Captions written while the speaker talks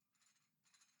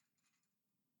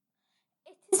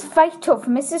vital for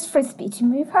Mrs. Frisbee to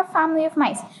move her family of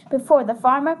mice before the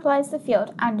farmer plows the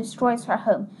field and destroys her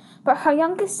home. But her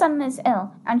youngest son is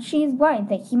ill, and she is worried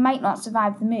that he might not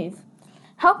survive the move.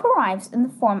 Help arrives in the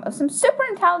form of some super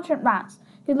intelligent rats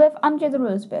who live under the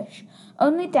rosebush.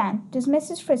 Only then does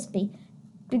Mrs. Frisbee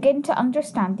begin to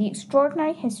understand the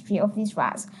extraordinary history of these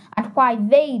rats and why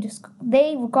they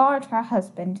regard her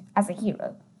husband as a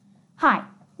hero. Hi,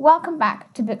 welcome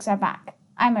back to Books Are Back.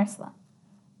 I'm Ursula.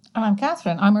 And I'm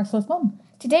Catherine. I'm Ursula's mum.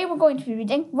 Today we're going to be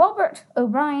reading Robert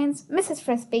O'Brien's Mrs.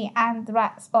 Frisbee and the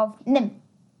Rats of NIMH.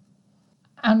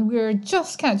 And we're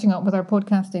just catching up with our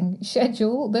podcasting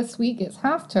schedule. This week it's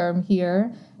half term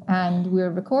here and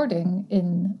we're recording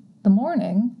in the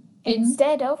morning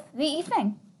instead of the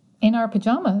evening. In our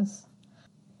pyjamas.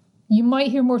 You might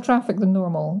hear more traffic than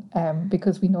normal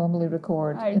because we normally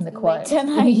record in the quiet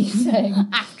in the evening.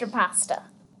 After pasta.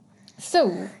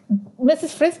 So,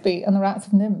 Mrs. Frisbee and the Rats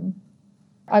of NIMH.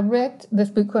 I read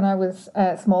this book when I was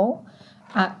small.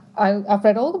 I've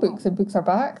read all the books in Books Are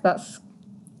Back. That's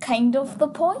kind of the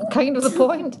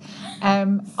point.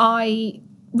 I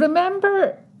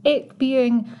remember it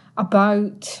being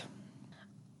about...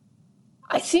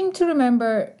 I seem to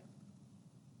remember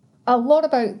a lot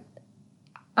about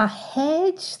a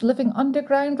hedge, living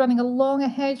underground, running along a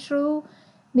hedgerow,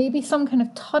 maybe some kind of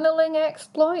tunnelling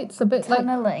exploits, a bit like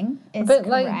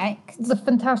the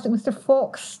Fantastic Mr.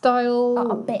 Fox style.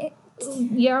 A bit.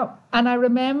 Yeah, and I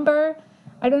remember,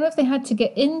 I don't know if they had to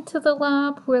get into the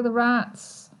lab where the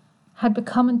rats had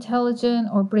become intelligent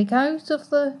or break out of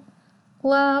the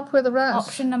lab where the rats...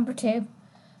 Option number 2.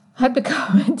 Had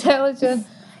become intelligent.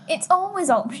 It's always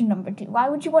option number 2. Why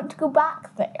would you want to go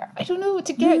back there? I don't know,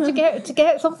 to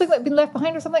get something that had been left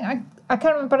behind or something. I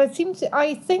can't remember, but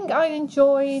I think I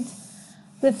enjoyed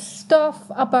the stuff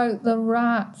about the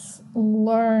rats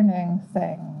learning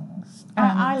things.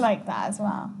 I like that as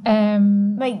well.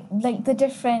 Like the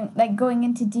different, like going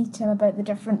into detail about the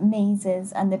different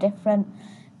mazes and the different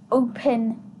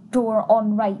open door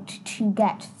on right to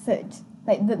get food.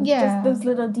 Just those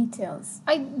little details.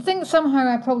 I think somehow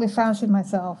I probably fancied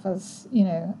myself as,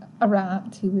 a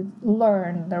rat who would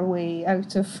learn their way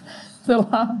out of the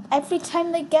lab. Every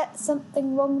time they get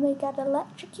something wrong, they get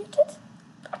electrocuted?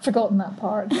 I've forgotten that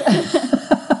part.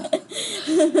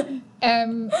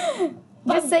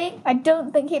 Just saying, I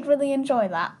don't think he'd really enjoy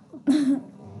that.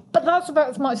 But that's about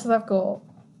as much as I've got.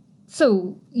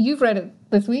 So, you've read it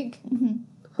this week? Mm-hmm.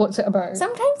 What's it about?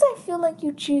 Sometimes I feel like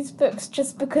you choose books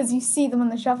just because you see them on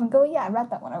the shelf and go, yeah, I read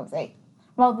that when I was 8,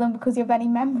 rather than because you have any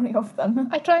memory of them.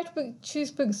 I try to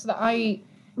choose books that I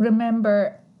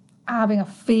remember having a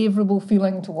favourable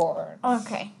feeling towards.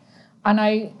 Okay. And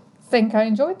I think I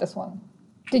enjoyed this one.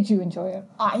 Did you enjoy it?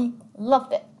 I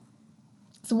loved it.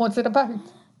 So what's it about?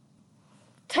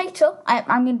 Title,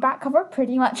 I mean back cover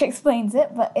pretty much explains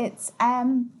it, but it's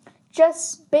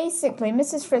just basically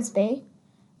Mrs. Frisbee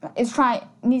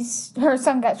her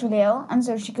son gets really ill, and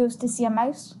so she goes to see a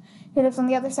mouse who lives on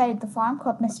the other side of the farm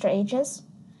called Mr. Ages,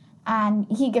 and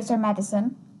he gives her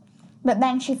medicine. But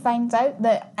then she finds out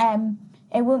that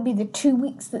it won't be the 2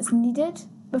 weeks that's needed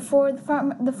before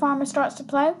the farmer starts to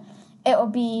plough. It'll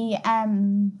be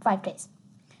 5 days.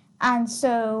 And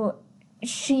so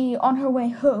she, on her way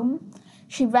home,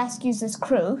 she rescues this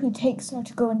crow who takes her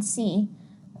to go and see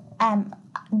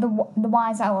the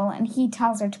wise owl, and he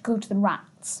tells her to go to the rats.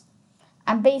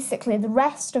 And basically the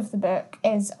rest of the book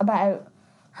is about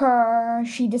her.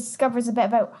 She discovers a bit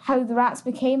about how the rats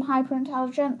became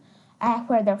hyper-intelligent,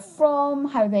 where they're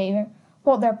from,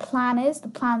 what their plan is. The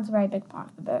plan's a very big part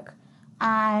of the book.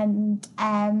 And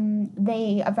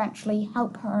they eventually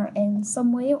help her in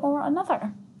some way or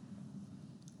another.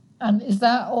 And is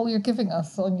that all you're giving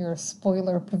us on your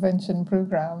spoiler prevention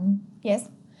programme? Yes.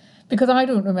 Because I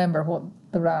don't remember what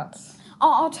the rats...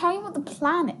 I'll tell you what the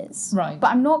plan is. Right. But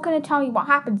I'm not going to tell you what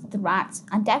happens to the rats,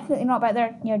 and definitely not about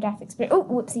their near-death experience. Oh,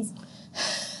 whoopsies.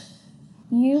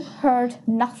 You heard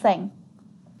nothing.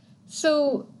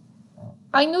 So,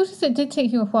 I noticed it did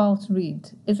take you a while to read.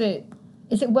 Is it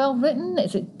well written?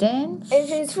 Is it dense?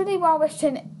 It's really well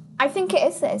written. I think it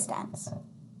is that it's dense.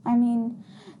 I mean,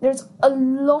 there's a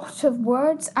lot of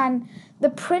words, and the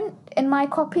print in my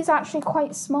copy is actually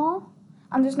quite small.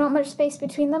 And there's not much space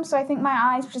between them, so I think my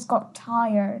eyes just got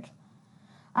tired.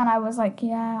 And I was like,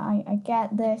 yeah, I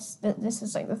get this. This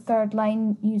is like the third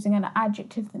line using an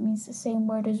adjective that means the same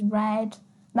word as red.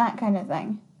 That kind of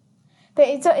thing. But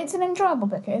it's an enjoyable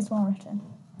book. It is well written.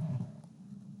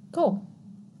 Cool.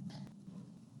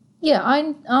 Yeah,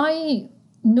 I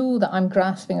know that I'm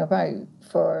grasping about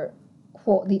for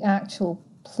what the actual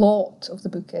plot of the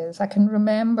book is. I can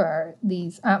remember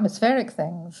these atmospheric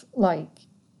things like,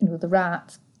 the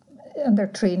rat and they're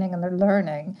training and they're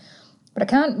learning. But I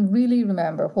can't really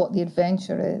remember what the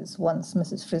adventure is once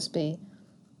Mrs. Frisby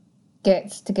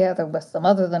gets together with them,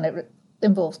 other than it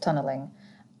involves tunnelling.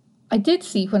 I did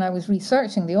see when I was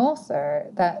researching the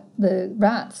author that the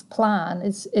rat's plan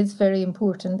is very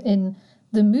important in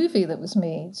the movie that was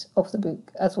made of the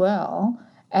book as well.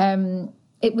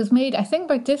 It was made, I think,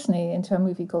 by Disney into a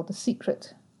movie called The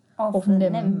Secret of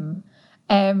Nim.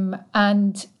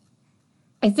 And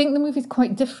I think the movie's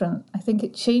quite different. I think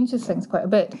it changes things quite a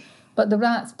bit. But the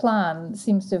rat's plan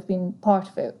seems to have been part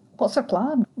of it. What's their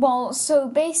plan? Well, so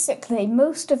basically,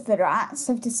 most of the rats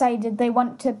have decided they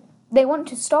want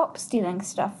to stop stealing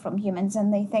stuff from humans,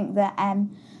 and they think that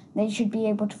they should be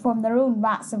able to form their own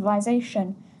rat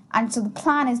civilization. And so the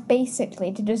plan is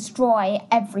basically to destroy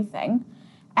everything,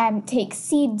 take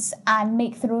seeds and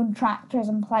make their own tractors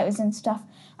and plows and stuff,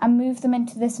 and move them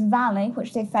into this valley,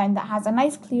 which they found that has a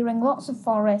nice clearing, lots of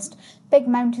forest, big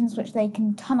mountains which they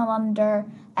can tunnel under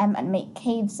and make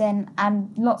caves in,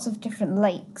 and lots of different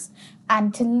lakes,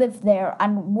 and to live there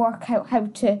and work out how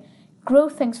to grow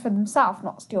things for themselves,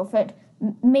 not steal food,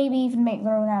 maybe even make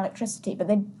their own electricity, but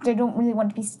they don't really want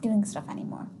to be stealing stuff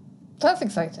anymore. That's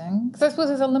exciting, because I suppose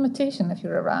there's a limitation if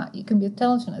you're a rat. You can be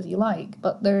intelligent as you like,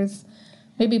 but there's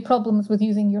maybe problems with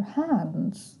using your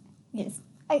hands. Yes.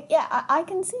 I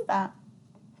can see that.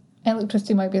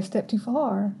 Electricity might be a step too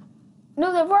far.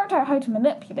 No, they've worked out how to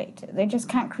manipulate it. They just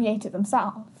can't create it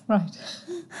themselves. Right.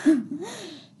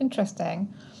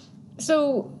 Interesting.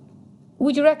 So,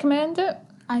 would you recommend it?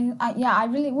 I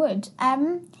really would.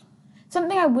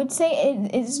 Something I would say is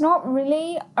it's not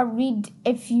really a read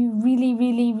if you really,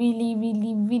 really, really,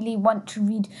 really, really want to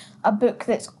read a book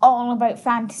that's all about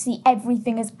fantasy.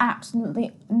 Everything is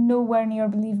absolutely nowhere near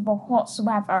believable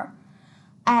whatsoever.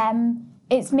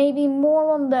 It's maybe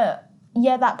more on the,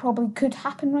 that probably could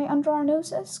happen right under our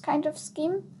noses kind of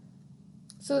scheme.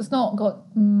 So it's not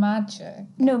got magic?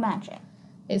 No magic.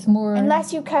 It's more...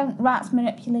 Unless you count rats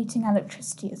manipulating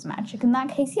electricity as magic. In that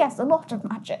case, yes, a lot of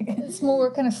magic. It's more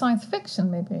kind of science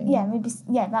fiction, maybe.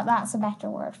 That's a better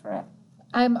word for it.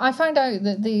 I found out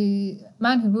that the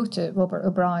man who wrote it, Robert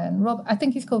O'Brien, I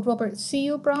think he's called Robert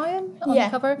C. O'Brien on the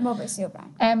cover. Robert C.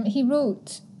 O'Brien. He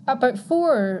wrote about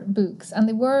 4 books, and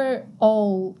they were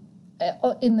all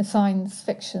in the science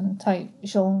fiction type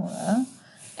genre.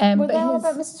 Were they all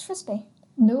about Mrs. Frisby?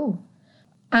 No.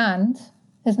 And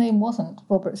his name wasn't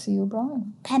Robert C.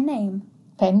 O'Brien. Pen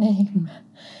name.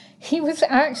 He was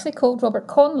actually called Robert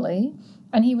Conley,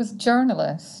 and he was a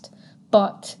journalist,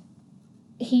 but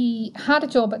he had a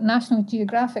job at National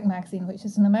Geographic magazine, which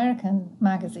is an American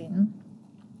magazine,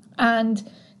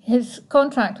 and his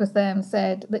contract with them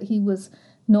said that he was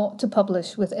not to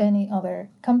publish with any other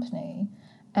company.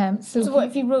 So what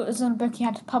if he wrote his own book, he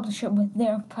had to publish it with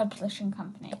their publishing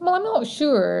company? Well, I'm not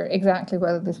sure exactly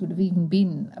whether this would have even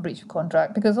been a breach of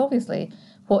contract, because obviously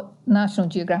what National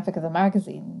Geographic as a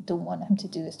magazine don't want him to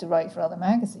do is to write for other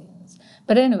magazines.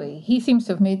 But anyway, he seems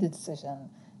to have made the decision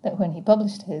that when he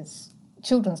published his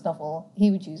children's novel,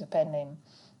 he would use a pen name.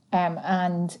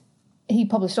 And he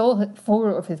published all 4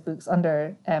 of his books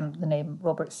under the name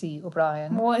Robert C.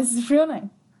 O'Brien. What is his real name?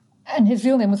 And his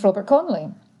real name was Robert Conley.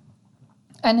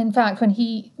 And in fact, when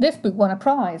this book won a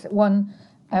prize, it won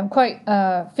quite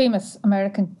a famous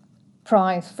American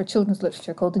prize for children's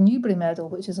literature called the Newbery Medal,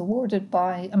 which is awarded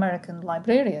by American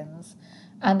librarians.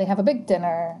 And they have a big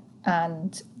dinner,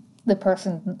 and the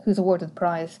person who's awarded the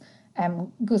prize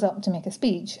goes up to make a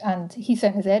speech, and he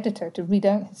sent his editor to read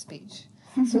out his speech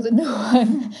so that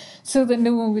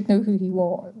no one would know who he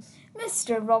was.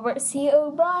 Mr. Robert C.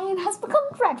 O'Brien has become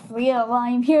dreadfully ill.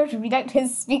 I'm here to read out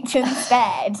his speech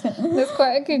instead. There's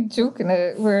quite a good joke in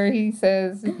it where he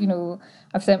says,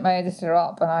 I've sent my editor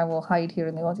up and I will hide here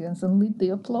in the audience and lead the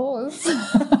applause.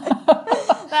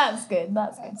 That's good.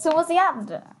 So was he at the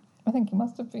dinner? I think he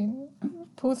must have been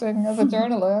posing as a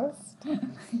journalist.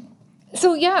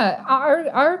 So yeah,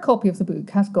 our copy of the book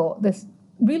has got this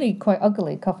really quite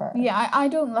ugly cover. Yeah, I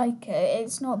don't like it.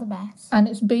 It's not the best. And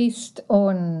it's based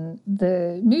on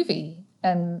the movie,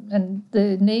 and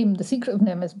the name, The Secret of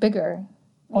Nim, is bigger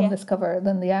on this cover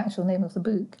than the actual name of the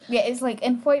book. Yeah, it's like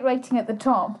in white writing at the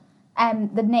top,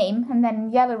 the name, and then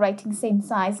in yellow writing, same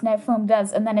size, now film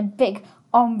does, and then in big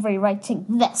ombre writing,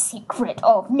 The Secret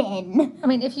of Nim. I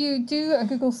mean, if you do a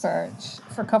Google search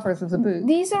for covers of the book...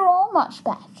 These are all much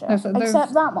better,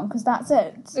 except that one, because that's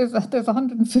it. There's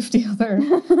 150 other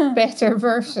better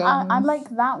versions. I like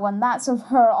that one. That's of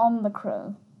her on the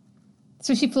crow.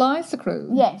 So she flies the crow?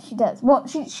 Yeah, she does. Well,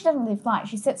 she doesn't really fly.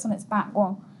 She sits on its back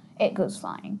while it goes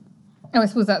flying. Oh, I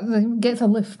suppose that gets a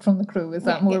lift from the crew. Is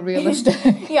that more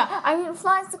realistic? Yeah, I mean,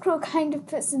 Flies the Crow kind of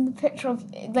puts in the picture of,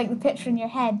 like, the picture in your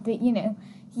head that, you know,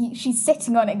 she's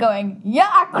sitting on it going,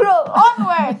 yeah, crow,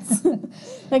 onwards!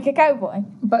 Like a cowboy.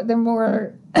 But they're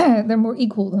more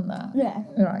equal than that. Yeah.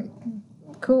 Right.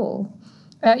 Cool.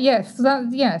 Yes,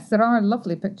 there are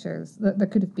lovely pictures that there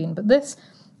could have been, but this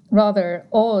rather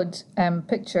odd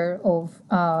picture of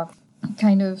a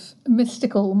kind of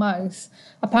mystical mouse.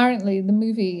 Apparently, the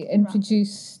movie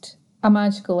introduced a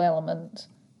magical element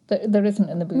that there isn't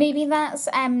in the book. Maybe that's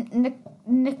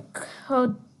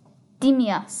Nicodemus,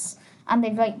 and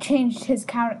they've, like, changed his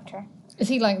character. Is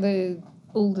he like the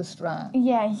oldest rat?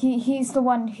 Yeah, he's the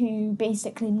one who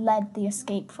basically led the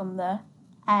escape from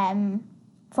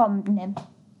Nim.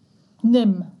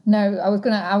 Nim. Now, I was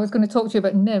gonna talk to you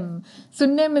about Nim. So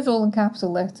Nim is all in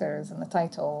capital letters in the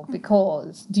title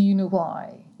because, do you know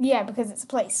why? Yeah, because it's a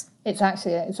place. It's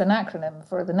an acronym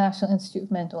for the National Institute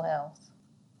of Mental Health.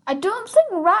 I don't think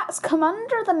rats come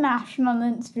under the National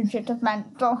Institute of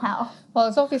Mental Health. Well,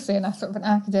 it's obviously in a sort of an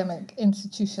academic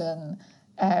institution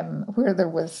where there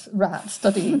was rat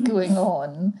study going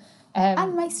on.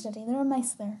 And mice study. There are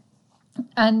mice there.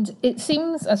 And it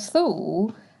seems as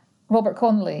though Robert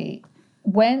Connolly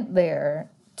went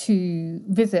there to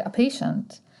visit a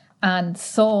patient and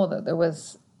saw that there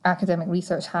was academic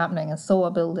research happening and saw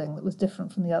a building that was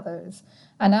different from the others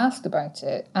and asked about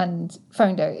it and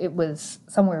found out it was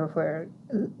somewhere where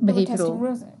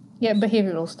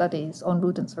behavioural studies on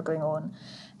rodents were going on.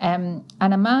 And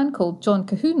a man called John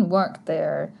Cahoon worked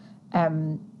there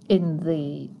in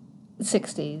the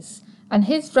 60s, and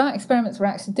his rat experiments were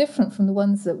actually different from the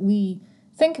ones that we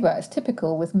think about as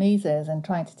typical with mazes and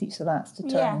trying to teach the rats to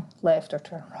turn left or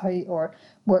turn right or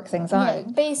work things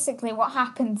out. Basically what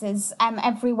happens is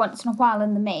every once in a while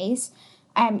in the maze,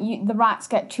 the rats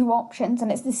get two options,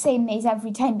 and it's the same maze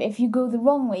every time, but if you go the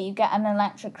wrong way you get an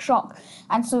electric shock.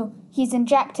 And so he's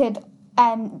injected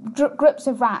groups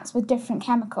of rats with different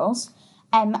chemicals,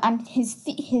 and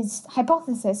his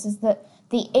hypothesis is that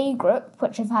the A group,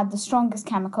 which have had the strongest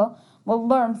chemical, will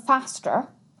learn faster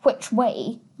which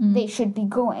way they should be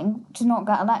going to not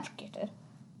get electrocuted.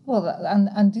 Well,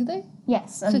 and do they?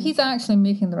 Yes. So he's actually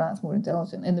making the rats more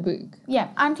intelligent in the book. Yeah,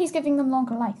 and he's giving them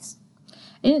longer lives.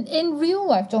 In real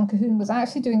life, John Cahoon was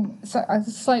actually doing a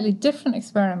slightly different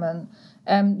experiment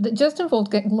that just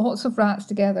involved getting lots of rats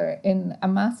together in a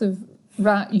massive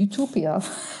rat utopia.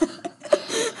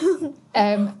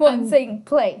 Saying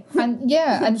play.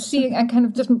 And seeing, and kind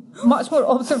of just much more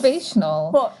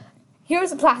observational. Well,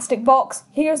 here's a plastic box,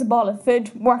 here's a ball of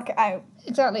food, work it out.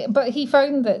 Exactly, but he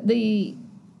found that they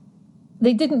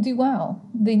didn't do well.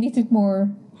 They needed more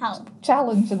help,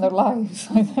 challenge in their lives,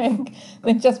 I think,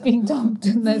 than just being dumped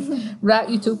in this rat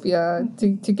utopia to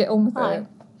get on with it.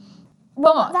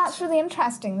 Well, that's really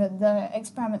interesting that the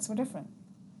experiments were different.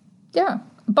 Yeah,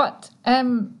 but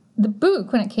the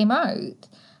book, when it came out,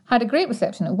 had a great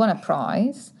reception. It won a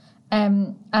prize,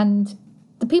 and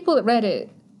the people that read it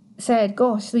said,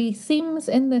 gosh, the themes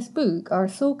in this book are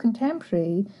so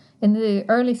contemporary. In the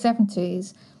early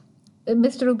 70s,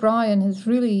 Mr. O'Brien has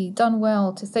really done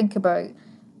well to think about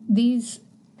these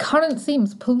current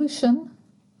themes, pollution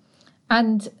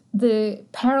and the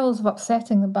perils of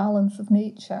upsetting the balance of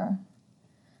nature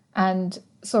and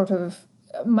sort of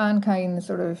mankind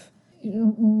sort of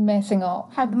messing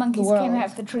up. How the monkeys came out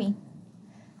of the tree.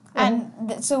 And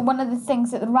so one of the things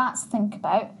that the rats think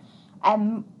about,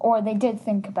 or they did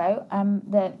think about,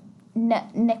 the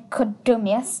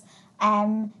Nicodemus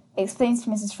explains to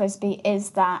Mrs. Frisby,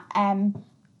 is that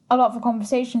a lot of the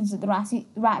conversations that the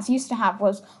rats used to have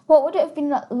was, what would it have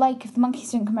been like if the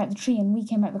monkeys didn't come out of the tree and we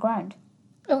came out of the ground?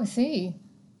 Oh, I see.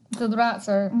 So the rats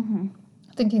are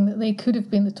thinking that they could have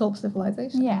been the top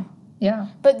civilization. Yeah. Yeah.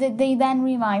 But they then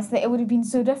realised that it would have been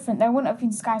so different. There wouldn't have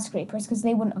been skyscrapers because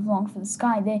they wouldn't have longed for the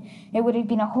sky. It would have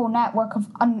been a whole network of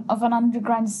an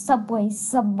underground subway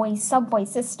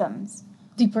systems.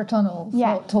 Deeper tunnels,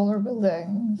 not taller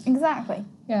buildings. Exactly.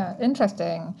 Yeah,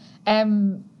 interesting.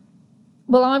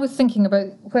 Well, I was thinking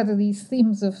about whether these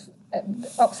themes of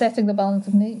upsetting the balance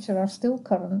of nature are still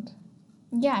current.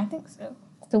 Yeah, I think so.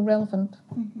 Still relevant.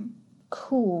 Mm-hmm.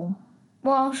 Cool.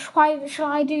 Well, shall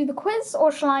I do the quiz,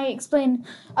 or shall I explain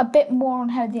a bit more on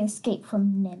how they escape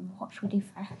from Nim? What should we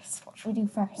do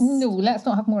first? No, let's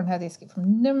not have more on how they escape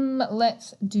from Nim.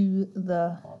 Let's do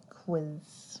the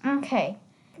quiz. Okay.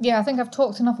 Yeah, I think I've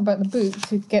talked enough about the book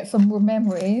to get some more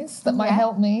memories that might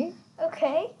help me.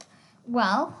 Okay.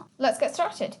 Well, let's get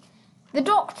started. The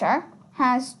Doctor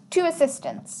has 2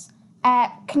 assistants.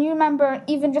 Can you remember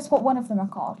even just what one of them are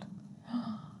called?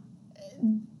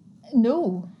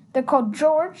 No. They're called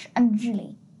George and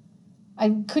Julie. I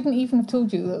couldn't even have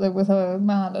told you that there was a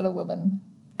man and a woman.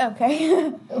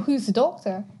 Okay. Who's the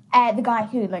doctor? The guy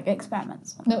who, like,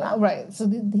 experiments. No, right, so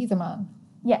he's a man.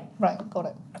 Yeah. Right, got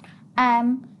it.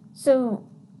 So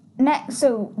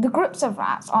the groups of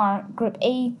rats are Group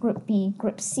A, Group B,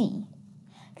 Group C.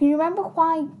 Can you remember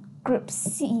why Group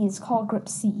C is called Group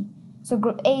C? So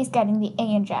Group A is getting the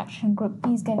A injection, Group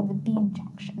B is getting the B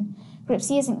injection. Group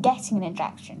C isn't getting an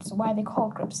injection, so why are they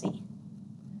called Group C?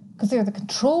 Because they're the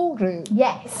control group.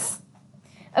 Yes.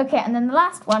 Okay, and then the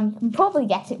last one, you can probably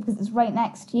get it because it's right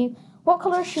next to you. What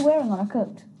colour is she wearing on her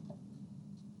coat?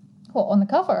 What, on the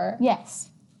cover? Yes.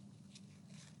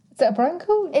 Is it a brown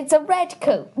coat? It's a red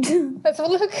coat. Let's have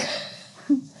a look.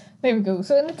 There we go.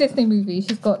 So in the Disney movie,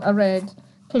 she's got a red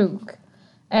cloak.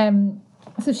 So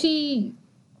does she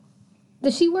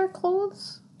wear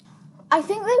clothes? I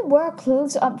think they wear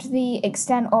clothes up to the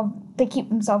extent of they keep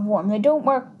themselves warm. They don't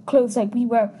wear clothes like we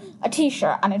wear a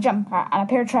t-shirt and a jumper and a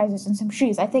pair of trousers and some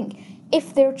shoes. I think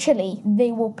if they're chilly,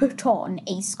 they will put on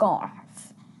a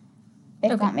scarf.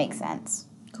 If that makes sense.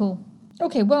 Cool.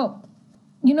 Okay, well,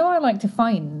 you know I like to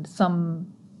find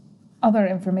some other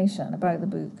information about the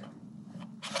book.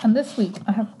 And this week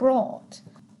I have brought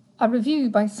a review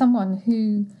by someone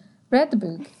who read the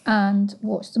book and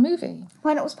watched the movie.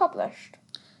 When it was published?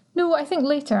 No, I think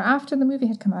later, after the movie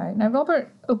had come out. Now,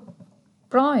 Robert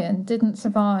O'Brien didn't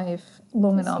survive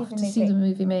long enough to see the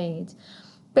movie made.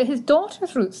 But his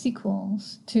daughters wrote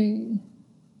sequels to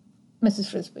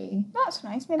Mrs. Frisby. That's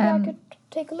nice. Maybe I could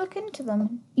take a look into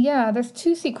them. Yeah, there's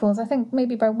 2 sequels, I think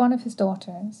maybe by one of his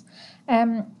daughters.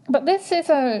 But this is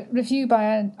a review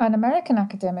by an American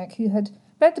academic who had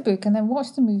read the book and then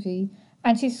watched the movie,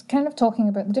 and she's kind of talking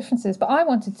about the differences. But I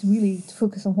wanted to really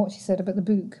focus on what she said about the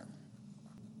book.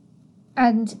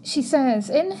 And she says,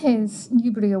 in his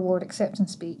Newbery Award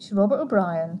acceptance speech, Robert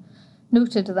O'Brien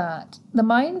noted that the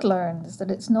mind learns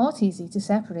that it's not easy to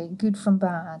separate good from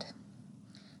bad.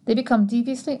 They become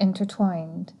deviously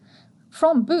intertwined.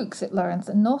 From books, it learns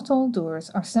that not all doors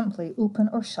are simply open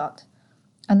or shut,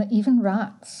 and that even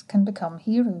rats can become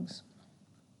heroes.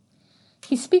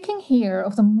 He's speaking here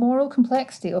of the moral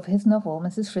complexity of his novel,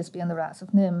 Mrs. Frisby and the Rats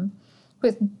of Nim,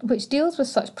 which deals with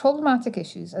such problematic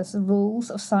issues as the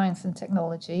roles of science and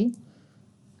technology,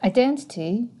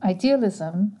 identity,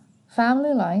 idealism,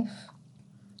 family life,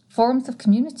 forms of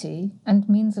community, and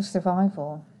means of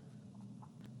survival.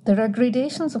 There are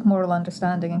gradations of moral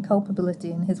understanding and culpability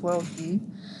in his worldview,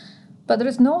 but there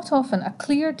is not often a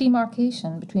clear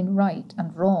demarcation between right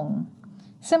and wrong.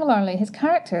 Similarly, his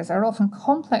characters are often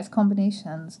complex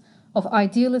combinations of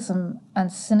idealism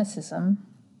and cynicism,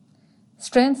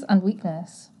 strength and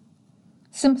weakness,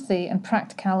 sympathy and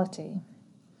practicality.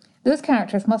 Those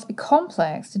characters must be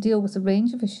complex to deal with the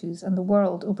range of issues and the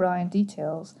world O'Brien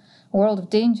details, a world of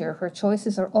danger where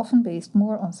choices are often based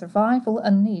more on survival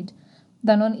and need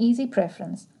than on easy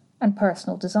preference and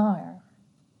personal desire.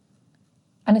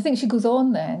 And I think she goes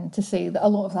on then to say that a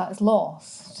lot of that is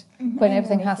lost when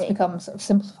everything has to become sort of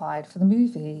simplified for the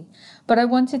movie. But I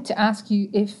wanted to ask you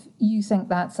if you think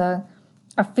that's a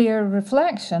fair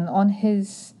reflection on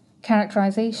his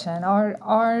characterisation.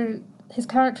 Are his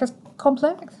characters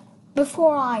complex?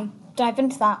 Before I dive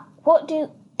into that, what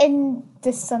do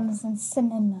indecence and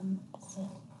synonyms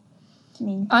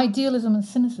mean? Idealism and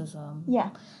cynicism. Yeah.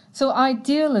 So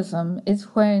idealism is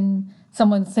when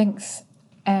someone thinks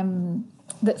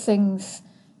that things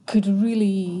could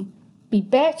really be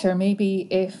better, maybe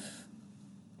if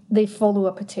they follow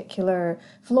a particular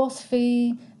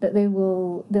philosophy, that they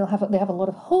have a lot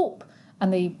of hope,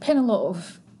 and they pin a lot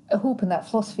of hope in that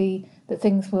philosophy that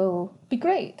things will be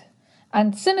great.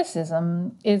 And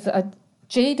cynicism is a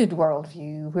jaded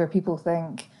worldview where people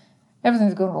think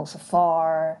everything's going wrong so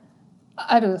far.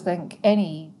 I don't think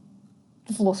any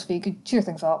philosophy could cheer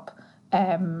things up.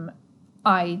 The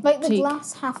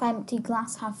glass half empty,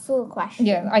 glass half full question.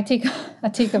 Yeah, I take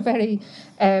a very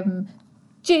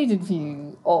jaded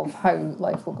view of how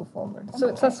life will go forward. So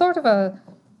it's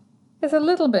it's a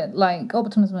little bit like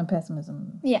optimism and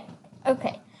pessimism. Yeah.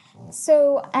 Okay.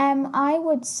 So I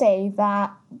would say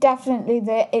that definitely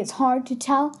it's hard to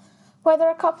tell whether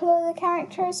a couple of the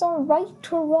characters are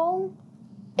right or wrong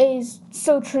is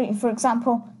so true. For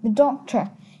example, the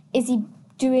doctor, is he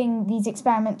doing these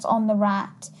experiments on the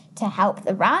rat to help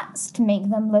the rats, to make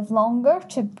them live longer,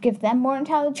 to give them more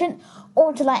intelligence,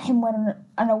 or to let him win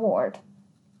an award?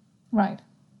 Right.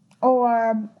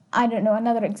 Or, I don't know,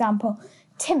 another example,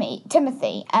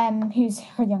 Timothy, who's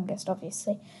her youngest,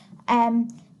 obviously,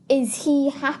 is he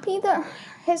happy that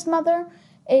his mother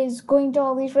is going to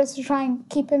all these risks to try and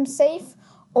keep him safe?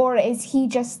 Or is he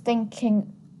just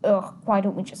thinking, ugh, why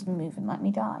don't we just move and let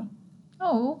me die?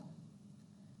 Oh,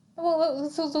 Well,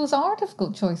 so those are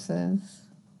difficult choices,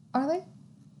 are they?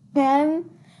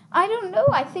 I don't know.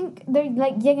 I think they're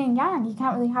like yin and yang. You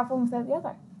can't really have one without the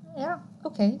other. Yeah,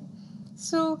 okay.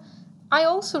 So I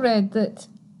also read that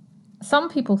some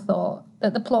people thought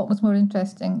that the plot was more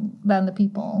interesting than the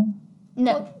people.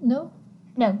 No. What? No?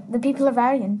 No, the people are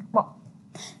varying. Well,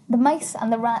 the mice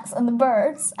and the rats and the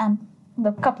birds and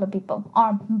the couple of people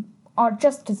are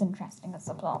just as interesting as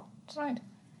the plot. Right.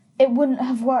 It wouldn't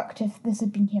have worked if this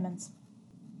had been humans.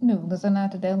 No, there's an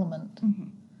added element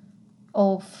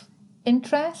of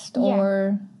interest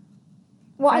or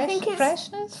Well, I think it's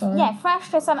freshness. Or? yeah,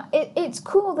 freshness, and it's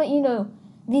cool that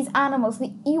these animals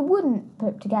that you wouldn't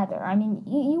put together. I mean,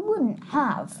 you wouldn't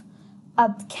have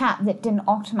a cat that didn't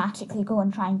automatically go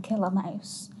and try and kill a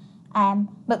mouse.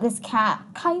 But this cat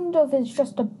kind of is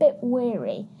just a bit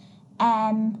wary.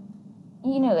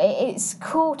 It's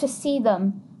cool to see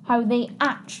them, how they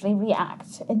actually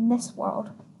react in this world,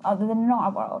 other than in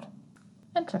our world.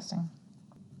 Interesting.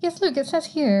 Yes, look, it says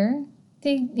here,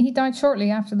 he died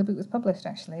shortly after the book was published,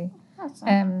 actually,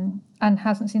 and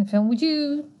hasn't seen the film. Would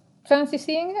you fancy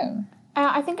seeing it?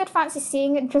 I think I'd fancy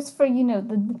seeing it just for,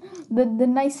 the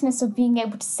niceness of being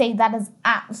able to say that is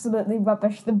absolutely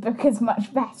rubbish. The book is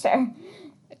much better.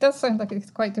 It does sound like it's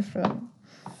quite different.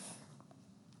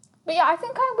 But yeah, I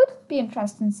think I would be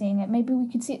interested in seeing it. Maybe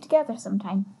we could see it together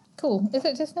sometime. Cool. Is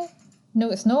it Disney? No,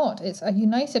 it's not. It's a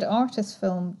United Artists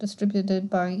film distributed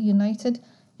by United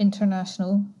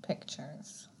International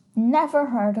Pictures. Never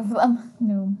heard of them.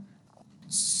 No.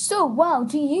 So, well,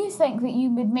 do you think that you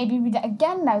would maybe read it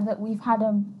again now that we've had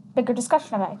a bigger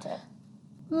discussion about it?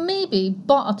 Maybe,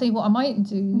 but I'll tell you what I might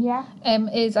do. Yeah.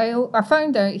 Is I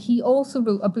found out he also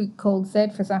wrote a book called Z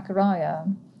for Zachariah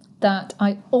that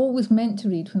I always meant to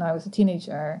read when I was a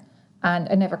teenager, and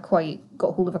I never quite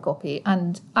got hold of a copy.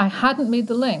 And I hadn't made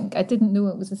the link. I didn't know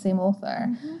it was the same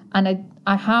author. And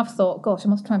I have thought, gosh, I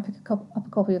must try and pick up a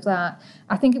copy of that.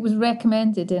 I think it was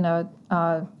recommended in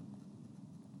a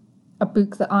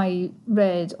book that I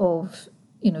read of,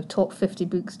 top 50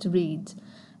 books to read.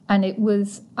 And it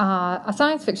was a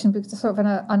science fiction book, sort of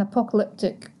an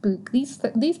apocalyptic book.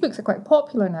 These books are quite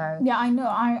popular now. Yeah, I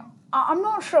know. I'm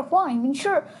not sure why. I mean,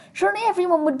 surely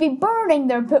everyone would be burning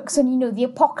their books on, the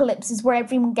apocalypse is where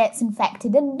everyone gets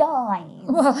infected and dies.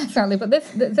 Well, exactly. But the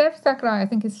Z for Zachariah, I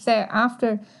think, is set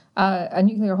after a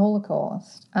nuclear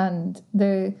holocaust. And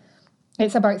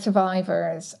it's about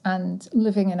survivors and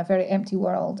living in a very empty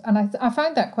world. And I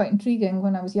found that quite intriguing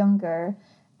when I was younger.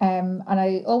 And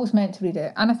I always meant to read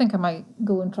it. And I think I might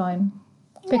go and try and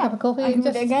pick up a copy. I can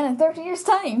read it again in 30 years'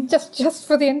 time. Just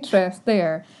for the interest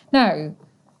there. Now,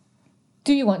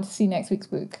 do you want to see next week's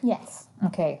book? Yes.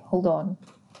 Okay, hold on.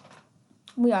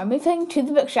 We are moving to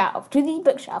the bookshelf. To the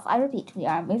bookshelf. I repeat, we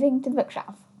are moving to the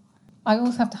bookshelf. I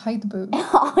always have to hide the book.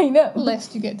 I know.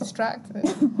 Lest you get distracted.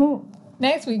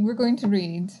 Next week, we're going to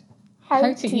read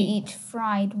How to Eat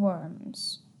Fried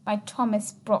Worms by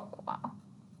Thomas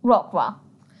Rockwell.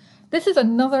 This is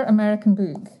another American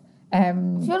book. I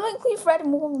feel like we've read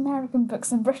more American books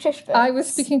than British books. I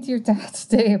was speaking to your dad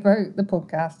today about the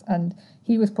podcast, and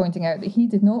he was pointing out that he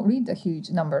did not read a huge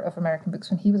number of American books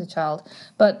when he was a child.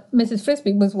 But Mrs.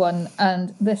 Frisbee was one,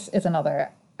 and this is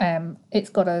another. It's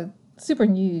got a super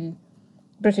new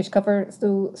British cover,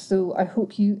 so I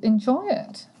hope you enjoy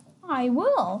it. I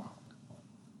will.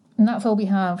 And that's all we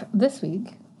have this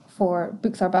week for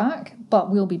Books Are Back, but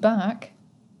we'll be back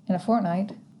in a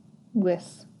fortnight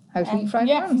with How to Eat Fried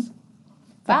Worms.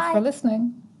 Thanks for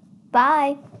listening.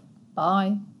 Bye.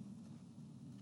 Bye.